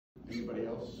Anybody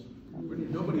else?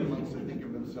 Nobody likes to think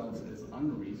of themselves as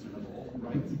unreasonable,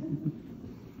 right?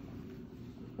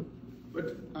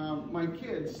 But my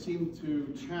kids seem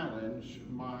to challenge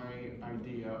my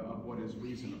idea of what is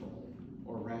reasonable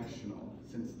or rational,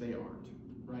 since they aren't,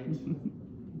 right?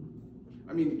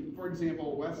 I mean, for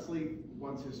example, Wesley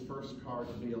wants his first car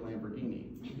to be a Lamborghini.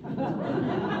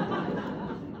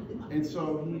 And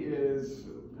so he is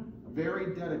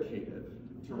very dedicated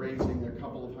to raising a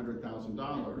couple of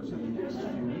 $100,000 in the next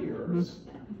few years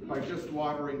by just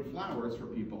watering flowers for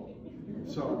people.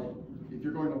 So if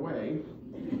you're going away,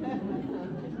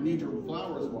 need your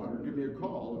flowers watered, give me a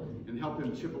call and help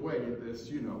him chip away at this,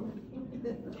 you know,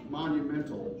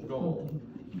 monumental goal.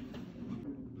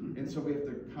 And so we have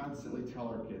to constantly tell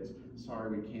our kids,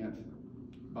 sorry, we can't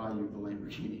buy you the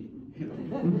Lamborghini. You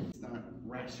know, it's not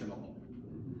rational.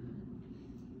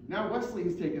 Now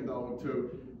Wesley's taken, though,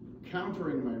 to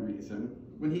countering my reason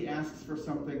when he asks for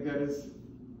something that is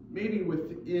maybe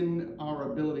within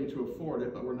our ability to afford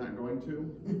it, but we're not going to,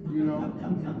 you know?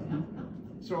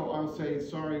 So I'll say,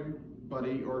 sorry,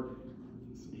 buddy, or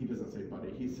he doesn't say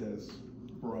buddy, he says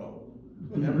bro.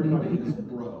 Everybody is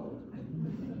bro.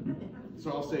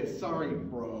 So I'll say, sorry,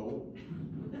 bro.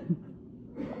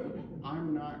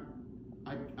 I'm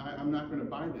not going to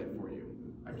buy that for you.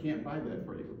 I can't buy that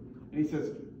for you. And he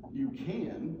says, you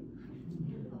can.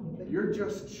 You're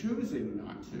just choosing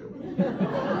not to.